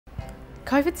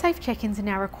COVID-safe check-ins are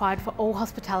now required for all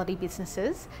hospitality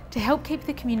businesses to help keep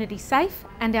the community safe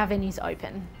and our venues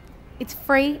open. It's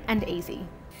free and easy.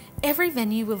 Every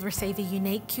venue will receive a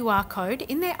unique QR code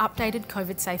in their updated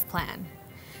COVID-safe plan.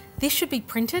 This should be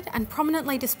printed and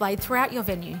prominently displayed throughout your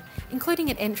venue, including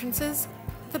at entrances,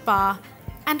 the bar,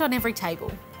 and on every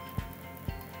table.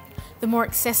 The more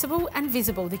accessible and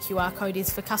visible the QR code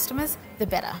is for customers, the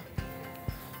better.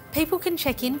 People can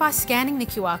check in by scanning the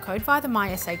QR code via the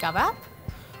MySAGov app,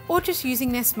 or just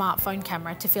using their smartphone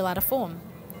camera to fill out a form.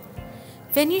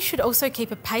 Venues should also keep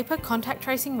a paper contact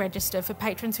tracing register for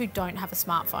patrons who don't have a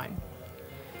smartphone.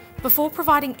 Before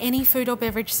providing any food or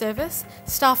beverage service,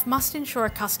 staff must ensure a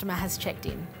customer has checked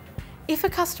in. If a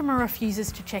customer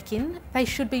refuses to check in, they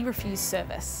should be refused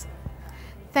service.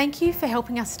 Thank you for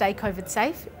helping us stay COVID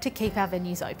safe to keep our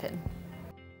venues open.